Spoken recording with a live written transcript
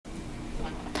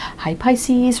Hi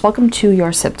Pisces, welcome to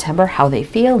your September How They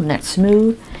Feel Next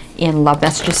Move in Love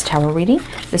Messages Tarot reading.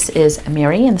 This is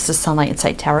Mary and this is Sunlight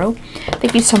Insight Tarot.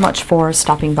 Thank you so much for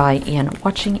stopping by and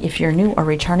watching. If you're new or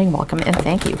returning, welcome and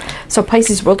thank you. So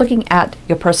Pisces, we're looking at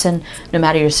your person, no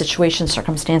matter your situation,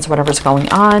 circumstance, whatever's going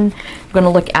on. We're going to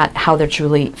look at how they're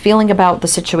truly feeling about the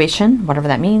situation, whatever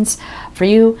that means for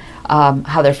you,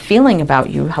 how they're feeling about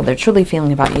you, how they're truly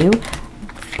feeling about you,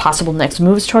 possible next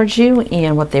moves towards you,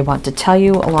 and what they want to tell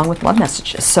you, along with love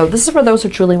messages. So this is for those who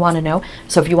truly want to know.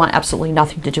 So if you want absolutely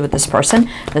nothing to do with this person,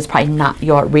 that's probably not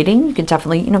your reading. You can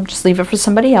definitely, just leave it for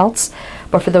somebody else.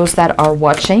 But for those that are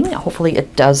watching, hopefully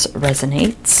it does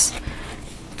resonate.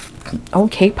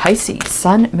 Okay, Pisces,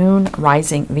 Sun, Moon,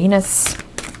 Rising, Venus,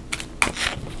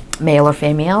 male or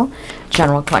female,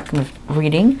 general collective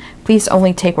reading. Please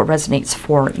only take what resonates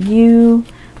for you,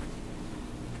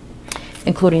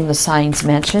 including the signs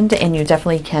mentioned, and you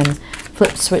definitely can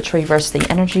flip, switch, reverse the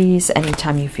energies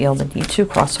anytime you feel the need to.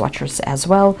 Cross watchers as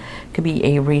well. Could be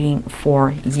a reading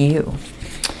for you.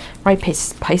 All right,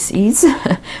 Pisces,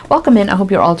 welcome in. I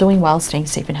hope you're all doing well, staying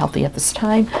safe and healthy at this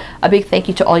time. A big thank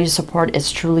you to all your support.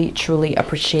 It's truly, truly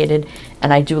appreciated,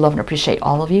 and I do love and appreciate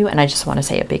all of you, and I just want to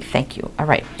say a big thank you. All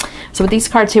right, so with these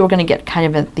cards here, we're going to get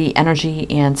kind of the energy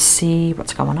and see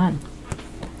what's going on.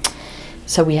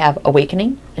 So we have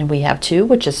Awakening, and we have Two,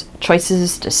 which is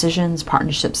choices, decisions,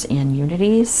 partnerships, and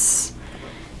unities.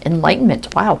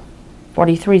 Enlightenment, wow,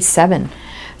 43, 7.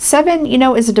 7,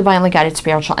 is a divinely guided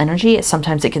spiritual energy.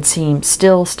 Sometimes it can seem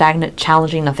still, stagnant,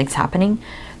 challenging, nothing's happening.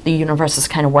 The universe is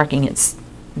kind of working its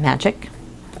magic.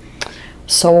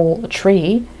 Soul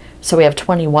Tree, so we have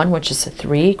 21, which is a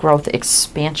 3, growth,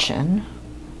 expansion.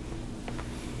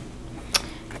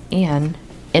 And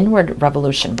Inward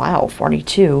Revolution, wow,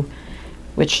 42.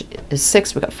 Which is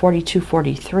 6, we got 42,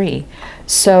 43.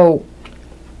 So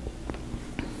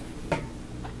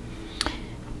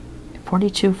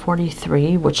 42,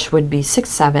 43, which would be 6,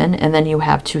 7, and then you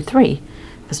have 2, 3,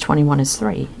 because 21 is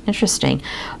 3. Interesting.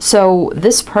 So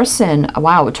this person,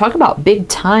 wow, talk about big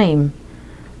time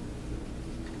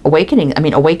awakening. I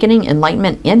mean, awakening,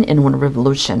 enlightenment, and inward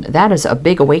revolution. That is a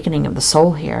big awakening of the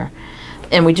soul here.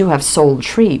 And we do have Soul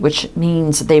Tree, which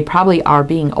means they probably are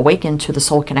being awakened to the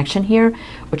soul connection here,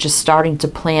 which is starting to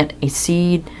plant a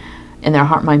seed in their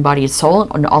heart, mind, body, and soul,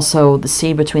 and also the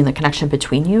seed between the connection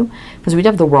between you. Because we do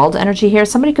have the world energy here.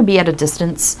 Somebody could be at a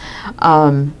distance,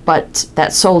 but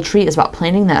that Soul Tree is about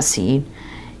planting that seed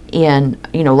and,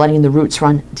 letting the roots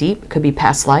run deep. It could be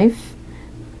past life,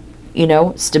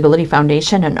 stability,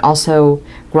 foundation, and also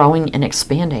growing and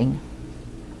expanding.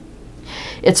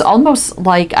 It's almost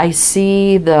like I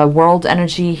see the world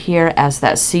energy here as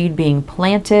that seed being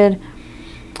planted,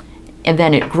 and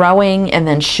then it growing, and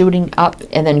then shooting up,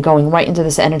 and then going right into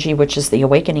this energy, which is the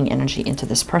awakening energy, into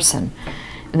this person.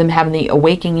 And them having the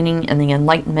awakening and the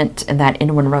enlightenment and that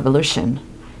inward revolution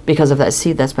because of that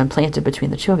seed that's been planted between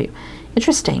the two of you.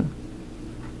 Interesting.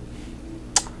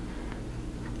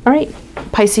 All right,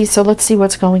 Pisces, so let's see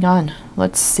what's going on.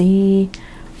 Let's see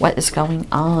what is going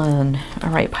on. All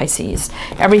right, Pisces,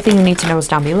 everything you need to know is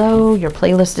down below. Your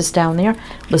playlist is down there.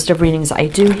 List of readings I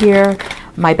do here.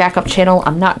 My backup channel,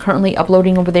 I'm not currently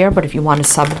uploading over there, but if you want to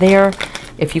sub there,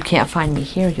 if you can't find me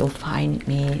here, you'll find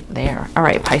me there. All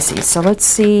right, Pisces, so let's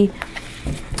see.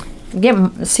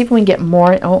 See if we can get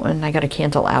more. Oh, and I got a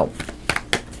candle out.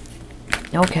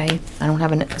 Okay, I don't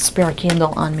have a spare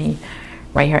candle on me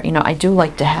right here. I do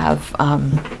like to have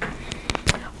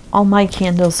all my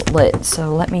candles lit,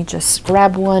 so let me just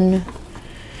grab one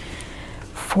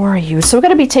for you. So we're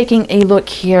going to be taking a look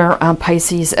here,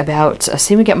 Pisces, about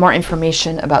see if we get more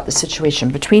information about the situation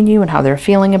between you and how they're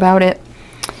feeling about it,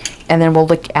 and then we'll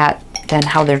look at then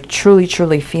how they're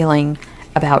truly feeling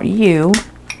about you,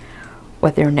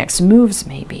 what their next moves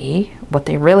may be, what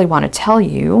they really want to tell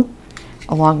you,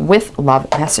 along with love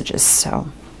messages. So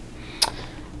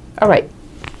all right,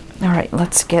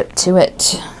 let's get to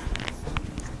it.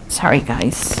 Sorry,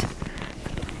 guys.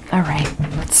 All right,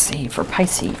 let's see for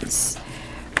Pisces.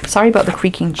 Sorry about the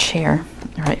creaking chair.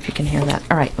 All right, if you can hear that.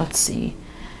 All right, let's see.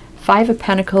 5 of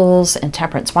Pentacles and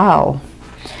Temperance. Wow.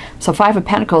 So 5 of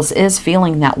Pentacles is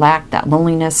feeling that lack, that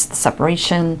loneliness, the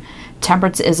separation.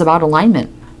 Temperance is about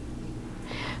alignment.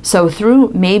 So through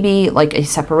maybe like a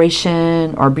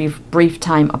separation or brief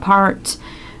time apart,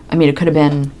 I mean, it could have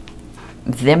been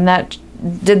them that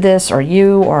did this, or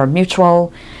you, or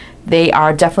mutual. They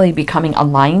are definitely becoming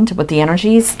aligned with the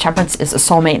energies. Temperance is a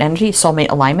soulmate energy, soulmate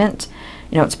alignment.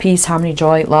 It's peace, harmony,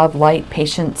 joy, love, light,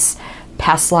 patience,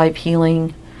 past life,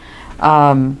 healing.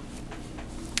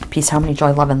 Peace, harmony,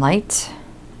 joy, love, and light.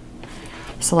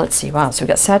 So let's see. Wow, so we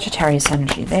got Sagittarius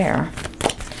energy there.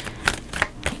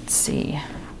 let's see.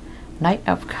 Knight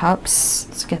of Cups.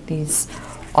 Let's get these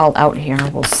all out here.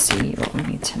 We'll see what we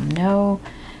need to know.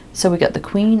 So we got the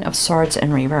Queen of Swords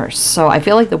in reverse. So I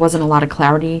feel like there wasn't a lot of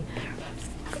clarity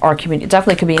or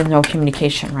definitely could be no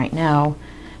communication right now.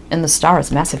 And the Star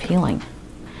is massive healing.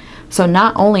 So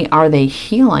not only are they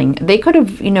healing, they could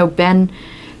have, you know, been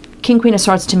King, Queen of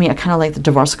Swords to me are kind of like the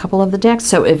divorced couple of the deck.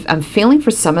 So if I'm feeling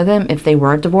for some of them, if they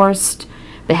were divorced,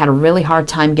 they had a really hard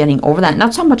time getting over that.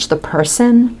 Not so much the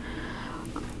person.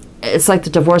 It's like the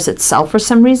divorce itself for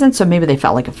some reason. So maybe they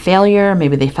felt like a failure.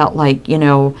 Maybe they felt like, you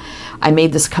know, I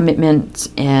made this commitment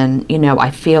and, you know,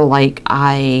 I feel like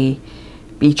I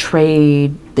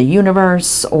betrayed the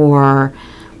universe or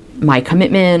my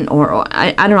commitment, or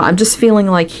I don't know. I'm just feeling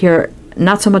like here,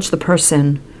 not so much the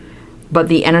person, but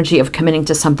the energy of committing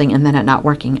to something and then it not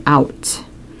working out.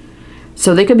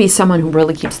 So they could be someone who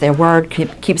really keeps their word,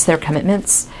 keeps their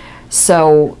commitments.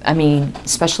 So, I mean,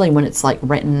 especially when it's like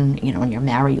written, you know, when you're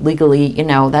married legally, you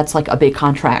know, that's like a big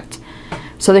contract.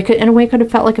 So they could, in a way, could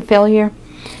have felt like a failure.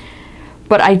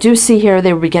 But I do see here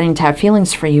they were beginning to have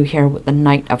feelings for you here with the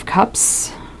Knight of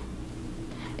Cups.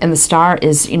 And the Star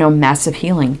is, you know, massive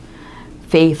healing.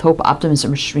 Faith, hope,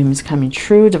 optimism, dreams coming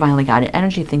true, divinely guided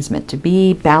energy, things meant to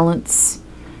be, balance.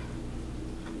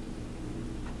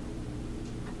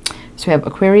 So we have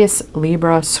Aquarius,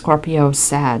 Libra, Scorpio,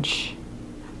 Sag.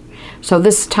 So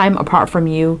this time apart from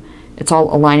you, it's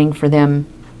all aligning for them.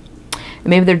 And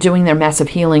maybe they're doing their massive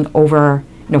healing over,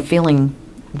 you know, feeling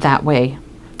that way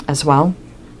as well,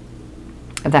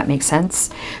 if that makes sense.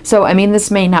 So, I mean, this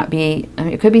may not be, I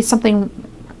mean, it could be something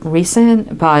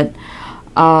recent, but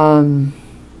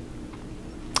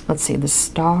let's see, the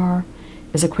Star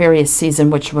is Aquarius season,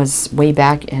 which was way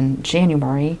back in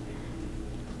January.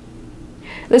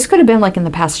 This could have been like in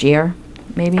the past year,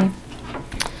 maybe.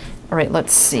 All right,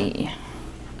 let's see.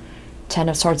 Ten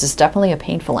of Swords is definitely a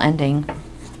painful ending.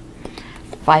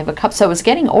 Five of Cups. So it was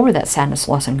getting over that sadness,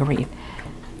 loss, and grief.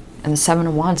 And the Seven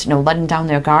of Wands, you know, letting down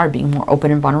their guard, being more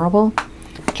open and vulnerable.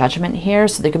 Judgment here,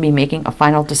 so they could be making a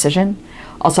final decision.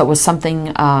 Also, it was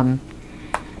something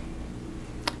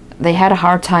they had a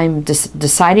hard time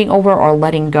deciding over or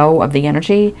letting go of the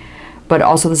energy. But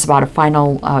also this is about a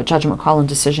final judgment call and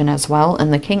decision as well.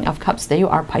 And the King of Cups, there you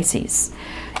are, Pisces.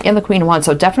 And the Queen of Wands.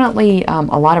 So definitely a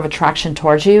lot of attraction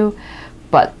towards you.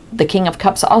 But the King of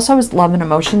Cups also is love and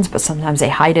emotions, but sometimes they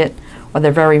hide it, or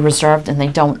they're very reserved and they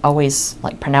don't always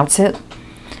like pronounce it.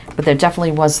 But there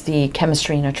definitely was the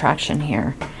chemistry and attraction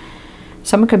here.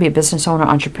 Someone could be a business owner,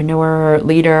 entrepreneur,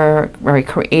 leader, very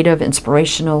creative,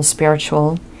 inspirational,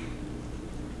 spiritual.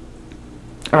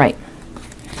 All right.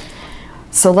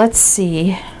 So let's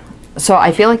see. So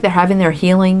I feel like they're having their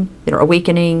healing, their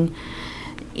awakening,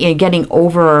 you know, getting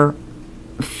over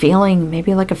feeling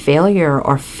maybe like a failure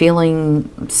or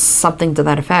feeling something to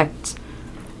that effect.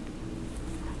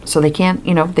 So they can't,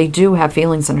 you know, they do have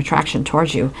feelings and attraction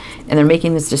towards you. And they're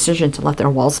making this decision to let their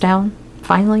walls down,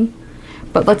 finally.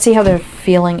 But let's see how they're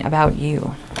feeling about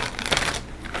you.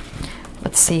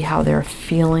 Let's see how they're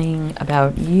feeling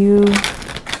about you,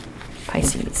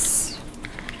 Pisces.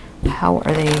 How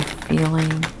are they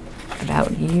feeling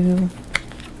about you?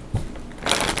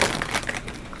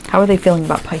 How are they feeling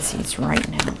about Pisces right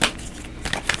now?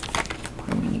 What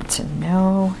do we need to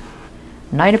know?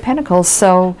 Knight of Pentacles.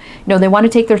 So, you know, they want to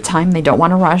take their time. They don't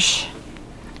want to rush.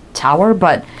 Tower,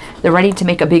 but they're ready to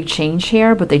make a big change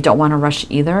here, but they don't want to rush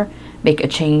either. Make a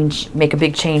change, make a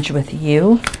big change with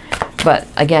you. But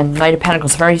again, Knight of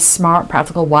Pentacles, very smart,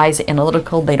 practical, wise,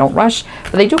 analytical. They don't rush,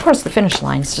 but they do cross the finish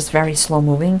line. It's just very slow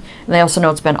moving. And they also know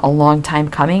it's been a long time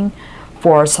coming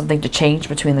for something to change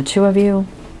between the two of you.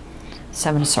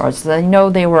 Seven of Swords. They know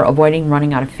they were avoiding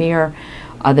running out of fear.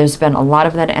 There's been a lot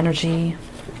of that energy.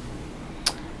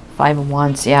 Five of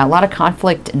Wands. Yeah, a lot of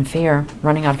conflict and fear,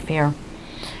 running out of fear.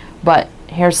 But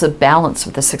here's the balance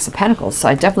with the Six of Pentacles. So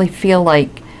I definitely feel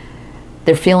like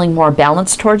they're feeling more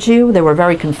balanced towards you. They were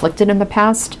very conflicted in the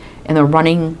past, and they're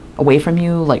running away from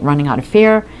you, like running out of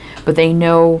fear. But they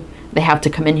know they have to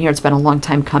come in here. It's been a long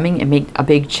time coming and make a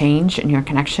big change in your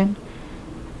connection.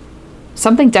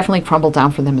 Something definitely crumbled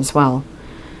down for them as well.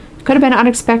 Could have been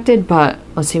unexpected, but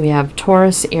let's see. We have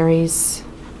Taurus, Aries,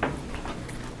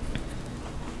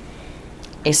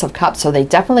 Ace of Cups. So they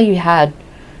definitely had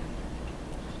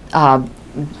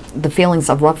the feelings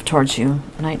of love towards you.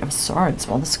 Knight of Swords.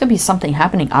 Well, this could be something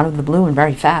happening out of the blue and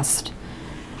very fast.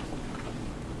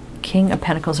 King of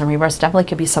Pentacles in reverse. Definitely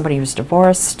could be somebody who's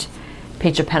divorced.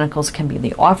 Page of Pentacles can be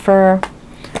the offer.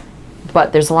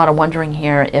 But there's a lot of wondering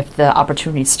here if the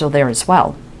opportunity is still there as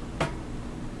well.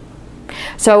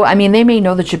 So, I mean, they may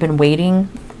know that you've been waiting,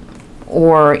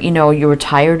 or, you know, you were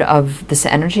tired of this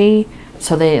energy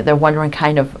So they're wondering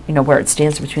kind of, you know, where it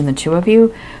stands between the two of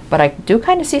you. But I do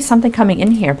kind of see something coming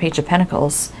in here, Page of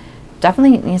Pentacles.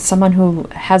 Definitely someone who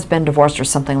has been divorced or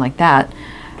something like that.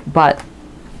 But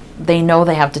they know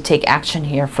they have to take action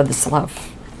here for this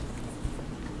love.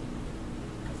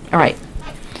 All right.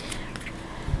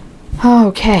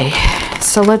 Okay.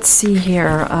 So let's see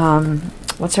here.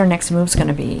 What's our next move's going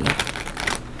to be?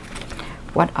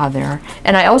 What other?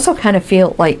 And I also kind of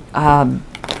feel like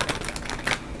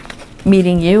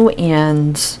meeting you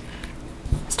and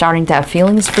starting to have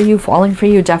feelings for you, falling for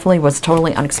you, definitely was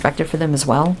totally unexpected for them as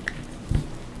well.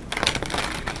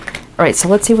 All right, so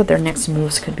let's see what their next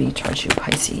moves could be towards you,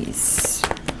 Pisces.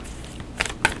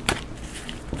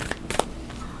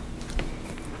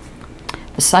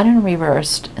 The Sun in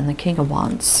reversed and the King of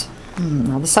Wands.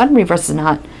 Now, the Sun in reverse is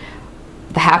not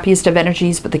the happiest of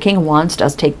energies, but the King of Wands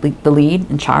does take the lead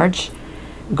and charge.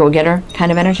 Go-getter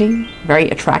kind of energy. Very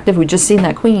attractive. We just seen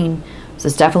that Queen. So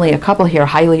there's definitely a couple here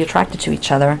highly attracted to each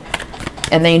other.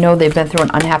 And they know they've been through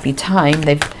an unhappy time.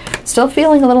 They've still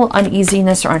feeling a little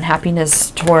uneasiness or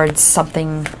unhappiness towards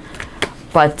something.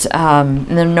 But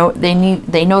they know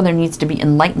there needs to be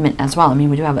enlightenment as well. I mean,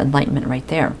 we do have enlightenment right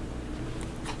there.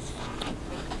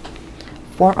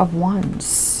 Four of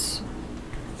Wands.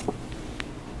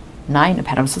 Nine of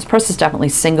Pentacles. This person's definitely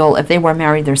single. If they were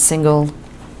married, they're single.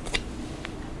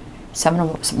 Seven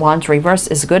of Wands reverse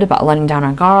is good about letting down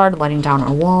our guard, letting down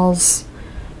our walls.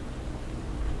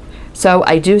 So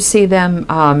I do see them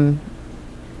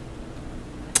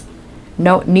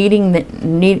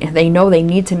they know they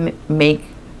need to make,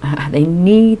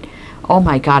 oh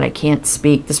my God, I can't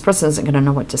speak. This person isn't going to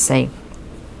know what to say.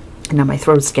 And now my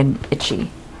throat's getting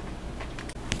itchy.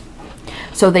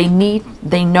 So they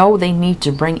know they need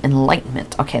to bring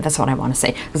enlightenment. Okay, that's what I want to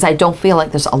say. Because I don't feel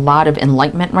like there's a lot of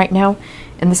enlightenment right now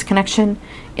in this connection.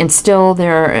 And still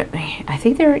I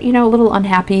think they're, you know, a little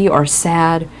unhappy or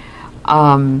sad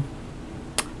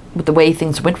with the way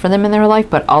things went for them in their life.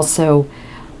 But also,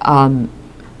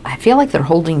 I feel like they're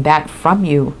holding back from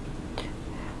you.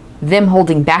 Them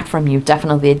holding back from you,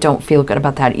 definitely they don't feel good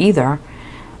about that either.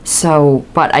 So,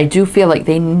 but I do feel like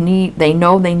they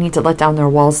know they need to let down their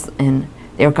walls and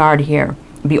their guard here,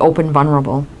 be open,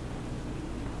 vulnerable,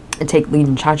 and take lead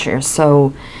and charge here.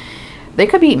 So they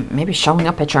could be maybe showing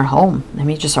up at your home. I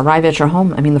mean, just arrive at your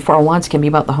home. I mean, the Four of Wands can be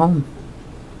about the home.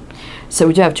 So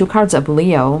we do have two cards of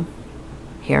Leo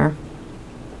here.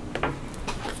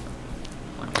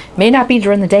 May not be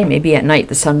during the day, maybe at night.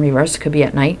 The Sun reverse could be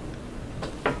at night.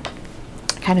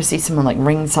 I kind of see someone like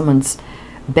ring someone's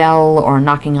bell or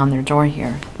knocking on their door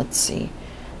here. Let's see.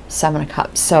 Seven of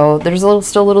Cups. So there's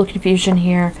still a little confusion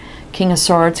here. King of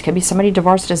Swords. Could be somebody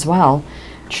divorced as well.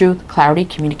 Truth, clarity,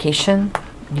 communication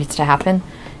needs to happen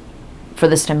for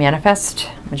this to manifest.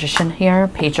 Magician here.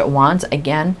 Page of Wands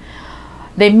again.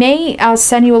 They may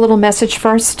send you a little message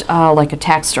first, like a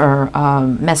text or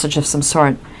message of some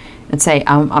sort, and say,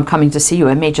 I'm coming to see you.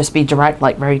 It may just be direct,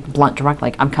 like very blunt, direct,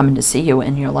 like I'm coming to see you,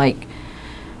 and you're like,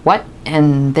 what?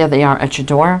 And there they are at your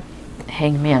door.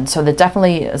 Hangman. So there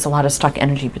definitely is a lot of stuck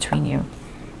energy between you.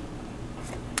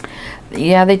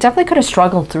 Yeah, they definitely could have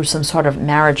struggled through some sort of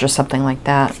marriage or something like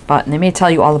that, but they may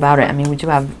tell you all about it. I mean, we do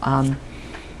have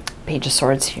Page of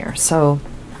Swords here. So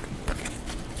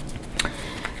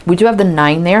we do have the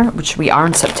 9 there, which we are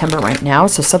in September right now,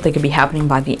 so something could be happening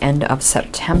by the end of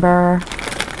September.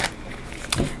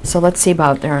 So let's see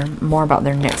about more about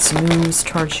their next moves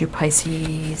towards you,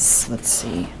 Pisces. Let's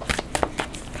see.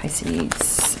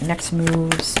 Pisces. Next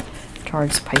moves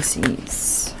towards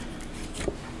Pisces.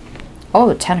 Oh,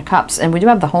 the 10 of Cups. And we do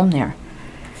have the home there.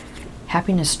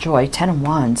 Happiness, joy, 10 of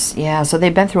Wands. Yeah, so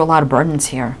they've been through a lot of burdens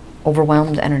here.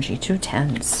 Overwhelmed energy. 2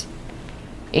 10s.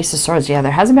 Ace of Swords. Yeah,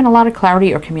 there hasn't been a lot of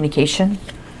clarity or communication.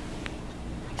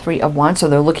 3 of Wands. So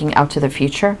they're looking out to the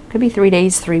future. Could be 3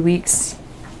 days, 3 weeks.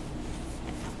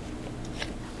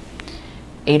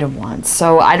 8 of Wands.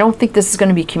 So I don't think this is going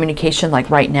to be communication like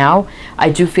right now.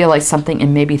 I do feel like something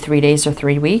in maybe 3 days or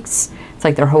 3 weeks. It's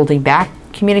like they're holding back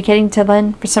communicating to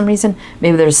them for some reason.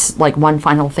 Maybe there's like one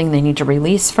final thing they need to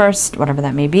release first, whatever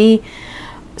that may be.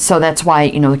 So that's why,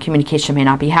 you know, the communication may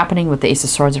not be happening with the Ace of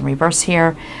Swords in reverse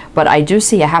here. But I do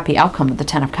see a happy outcome with the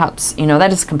 10 of Cups. You know,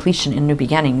 that is completion and new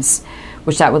beginnings,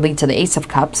 which that would lead to the Ace of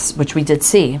Cups, which we did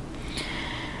see.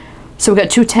 So we got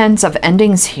 2 10s of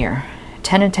endings here.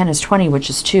 10 and 10 is 20, which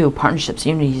is 2. Partnerships,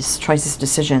 unities, choices,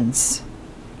 decisions.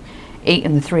 8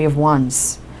 and the 3 of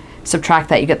Wands. Subtract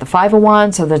that, you get the 5 of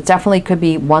Wands. So there definitely could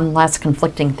be one less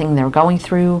conflicting thing they're going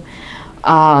through.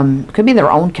 Could be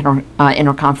their own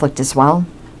inner conflict as well.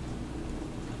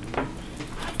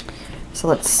 So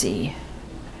let's see.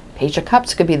 Page of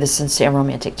Cups could be the sincere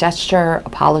romantic gesture,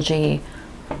 apology,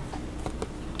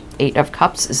 Eight of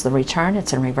Cups is the return.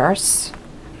 It's in reverse.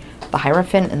 The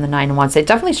Hierophant and the Nine of Wands. They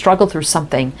definitely struggled through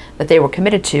something that they were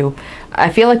committed to. I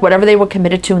feel like whatever they were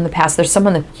committed to in the past, there's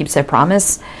someone that keeps their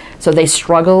promise. So they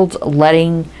struggled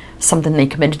letting something they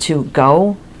committed to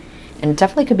go. And it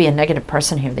definitely could be a negative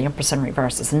person here. The Empress in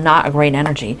reverse is not a great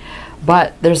energy.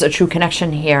 But there's a true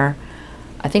connection here.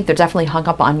 I think they're definitely hung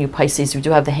up on you, Pisces. We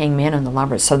do have the Hangman and the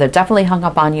Lovers. So they're definitely hung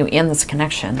up on you in this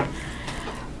connection.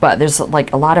 But there's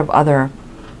like a lot of other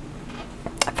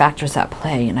factors at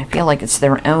play. And I feel like it's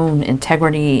their own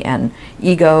integrity and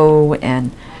ego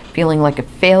and feeling like a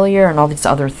failure and all these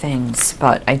other things.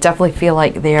 But I definitely feel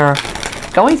like they're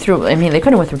going through, I mean, they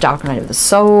could have went through dark night of the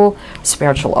soul,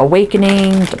 spiritual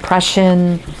awakening,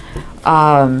 depression,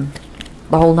 the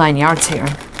whole 9 yards here.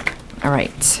 All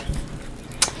right.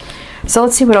 So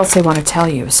let's see what else they want to tell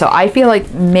you. So I feel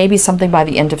like maybe something by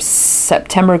the end of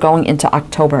September going into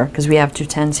October, because we have 2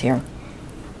 10s here.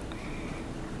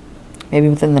 Maybe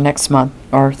within the next month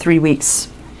or 3 weeks.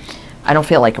 I don't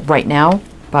feel like right now,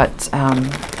 but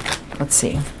let's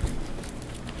see.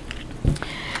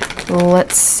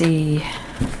 Let's see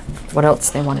what else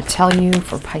they want to tell you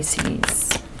for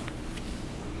Pisces.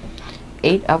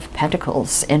 8 of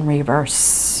Pentacles in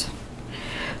reverse.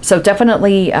 So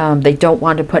definitely they don't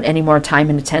want to put any more time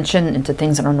and attention into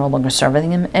things that are no longer serving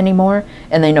them anymore.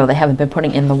 And they know they haven't been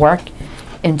putting in the work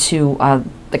into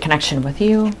the connection with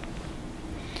you.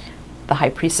 The High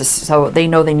Priestess. So they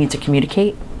know they need to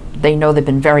communicate. They know they've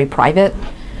been very private.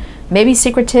 Maybe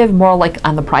secretive, more like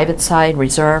on the private side,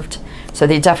 reserved. So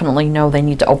they definitely know they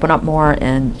need to open up more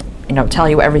and, you know, tell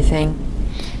you everything.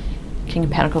 King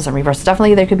of Pentacles in reverse.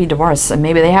 Definitely there could be divorce. And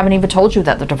maybe they haven't even told you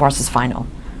that the divorce is final.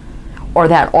 Or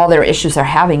that all their issues they're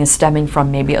having is stemming from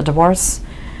maybe a divorce.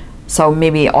 So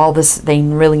maybe all this, they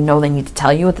really know they need to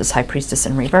tell you with this High Priestess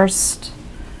in reversed.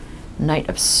 Knight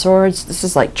of Swords. This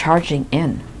is like charging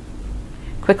in.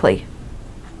 Quickly.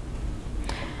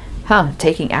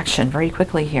 Taking action very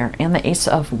quickly here. And the Ace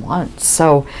of Wands.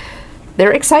 So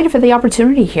they're excited for the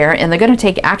opportunity here. And they're going to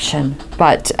take action.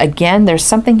 But again, there's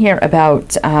something here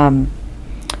about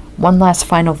one last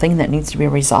final thing that needs to be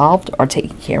resolved or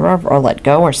taken care of or let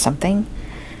go or something.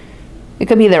 It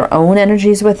could be their own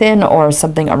energies within or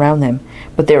something around them.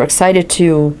 But they're excited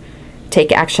to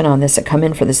take action on this and come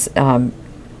in for this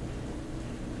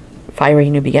fiery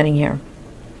new beginning here.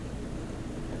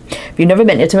 If you've never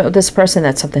been intimate with this person,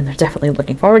 that's something they're definitely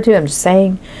looking forward to. I'm just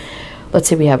saying. Let's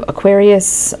see, we have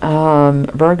Aquarius,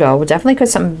 Virgo. Definitely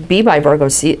could be by Virgo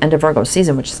end of Virgo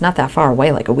season, which is not that far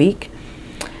away, like a week.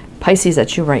 Pisces,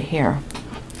 that's you right here.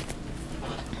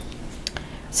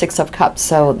 6 of Cups,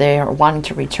 so they're wanting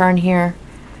to return here.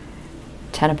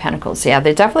 10 of Pentacles. Yeah,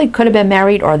 they definitely could have been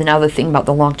married, or now they're thinking about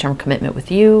the long-term commitment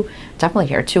with you. Definitely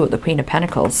here, too, with the Queen of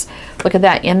Pentacles. Look at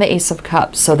that, and the Ace of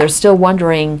Cups. So they're still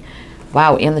wondering,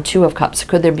 wow, and the 2 of Cups.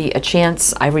 Could there be a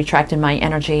chance I retracted my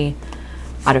energy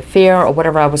out of fear or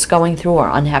whatever I was going through, or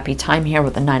unhappy time here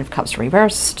with the 9 of Cups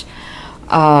reversed?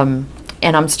 And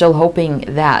I'm still hoping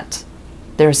that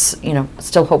there's, you know,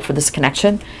 still hope for this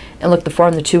connection. And look, the 4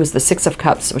 and the 2 is the 6 of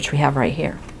Cups, which we have right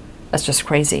here. That's just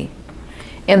crazy.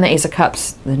 And the Ace of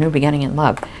Cups, the new beginning in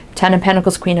love. 10 of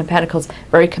Pentacles, Queen of Pentacles,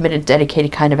 very committed,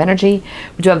 dedicated kind of energy.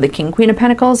 We do have the King, Queen of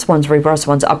Pentacles. One's reversed,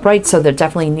 one's upright. So there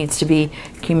definitely needs to be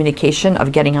communication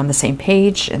of getting on the same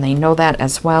page. And they know that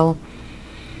as well.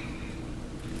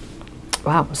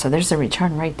 Wow, so there's a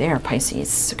return right there,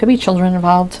 Pisces. It could be children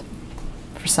involved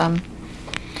for some.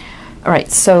 All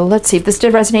right, so let's see. If this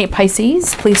did resonate,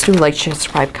 Pisces, please do like, share,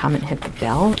 subscribe, comment, hit the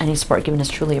bell. Any support given is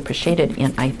truly appreciated,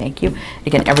 and I thank you.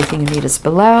 Again, everything you need is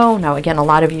below. Now, again, a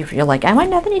lot of you, you're like, I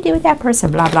want nothing to do with that person,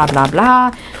 blah, blah, blah,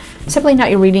 blah. Simply not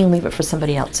your reading, leave it for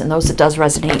somebody else. And those it does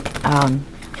resonate,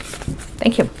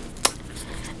 thank you.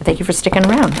 Thank you for sticking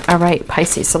around. All right,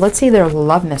 Pisces. So let's see their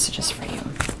love messages for you.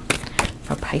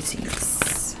 For Pisces.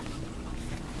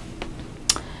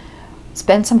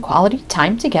 Spend some quality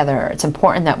time together. It's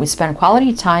important that we spend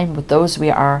quality time with those we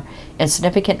are in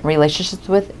significant relationships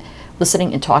with,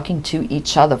 listening and talking to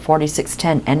each other.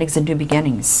 4610, endings and new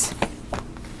beginnings.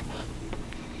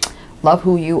 Love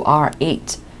who you are.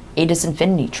 8. 8 is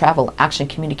infinity, travel, action,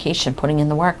 communication, putting in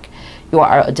the work. You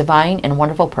are a divine and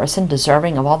wonderful person,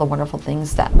 deserving of all the wonderful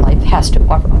things that life has to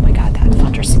offer. Oh my God, that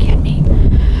thunder scared me.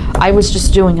 I was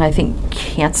just doing, I think,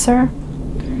 Cancer.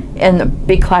 And a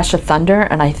big clash of thunder,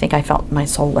 and I think I felt my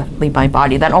soul leave my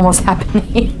body. That almost happened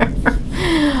here.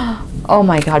 Oh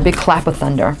my God, big clap of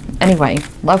thunder. Anyway,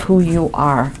 love who you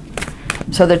are.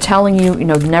 So they're telling you, you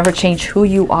know, never change who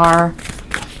you are,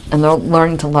 and they're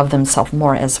learning to love themselves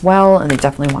more as well, and they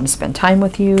definitely want to spend time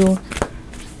with you.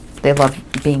 They love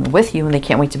being with you, and they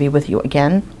can't wait to be with you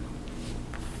again.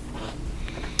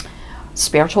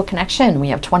 spiritual connection. We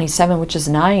have 27, which is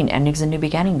 9, endings and new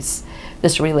beginnings.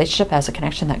 This relationship has a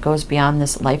connection that goes beyond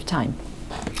this lifetime.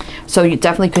 So you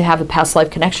definitely could have a past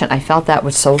life connection. I felt that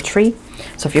with Soul Tree.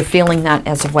 So if you're feeling that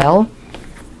as well,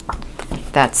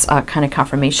 that's kind of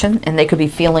confirmation. And they could be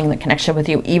feeling the connection with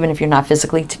you even if you're not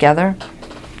physically together.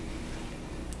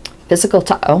 Physical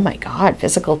touch. Oh my God,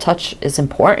 physical touch is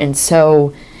important.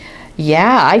 So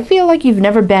yeah, I feel like you've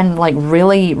never been like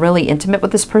really, really intimate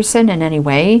with this person in any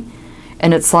way.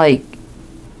 And it's like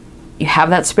you have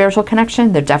that spiritual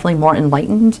connection. They're definitely more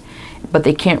enlightened, but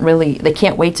they can't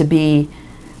wait to be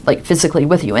like physically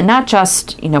with you. And not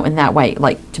just, you know, in that way,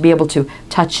 like to be able to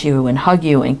touch you and hug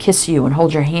you and kiss you and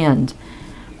hold your hand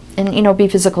and, you know, be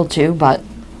physical too. But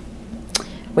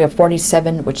we have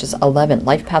 47, which is 11,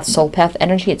 life path, soul path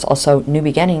energy. It's also new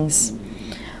beginnings.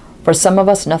 For some of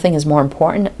us, nothing is more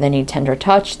important than a tender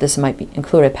touch. This might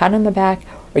include a pat on the back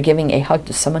or giving a hug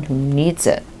to someone who needs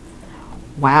it.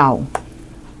 Wow.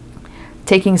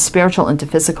 Taking spiritual into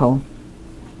physical.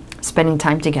 Spending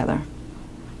time together.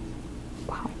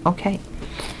 Wow. Okay.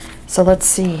 So let's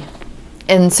see.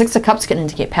 And 6 of Cups can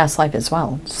indicate past life as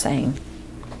well. Just saying.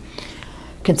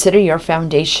 Consider your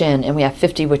foundation. And we have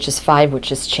 50, which is 5,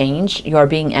 which is change. You are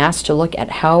being asked to look at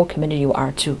how committed you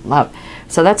are to love.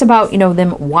 So that's about, you know,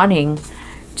 them wanting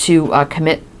to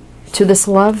commit to this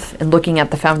love and looking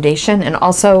at the foundation. And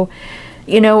also,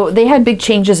 you know, they had big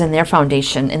changes in their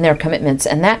foundation, in their commitments.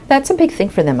 And that's a big thing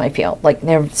for them, I feel. Like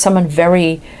they're someone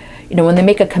very, you know, when they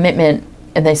make a commitment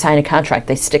and they sign a contract,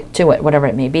 they stick to it, whatever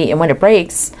it may be. And when it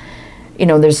breaks, you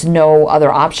know, there's no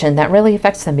other option. That really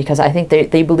affects them because I think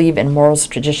they believe in morals,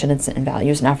 traditions, and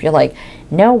values. Now, if you're like,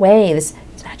 no way, this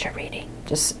it's not your reading,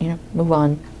 just, you know, move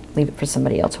on. Leave it for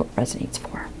somebody else who it resonates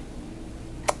for.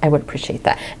 I would appreciate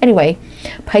that. Anyway,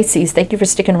 Pisces, thank you for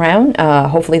sticking around.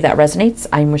 Hopefully that resonates.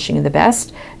 I'm wishing you the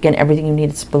best. Again, everything you need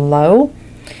is below.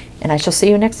 And I shall see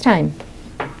you next time.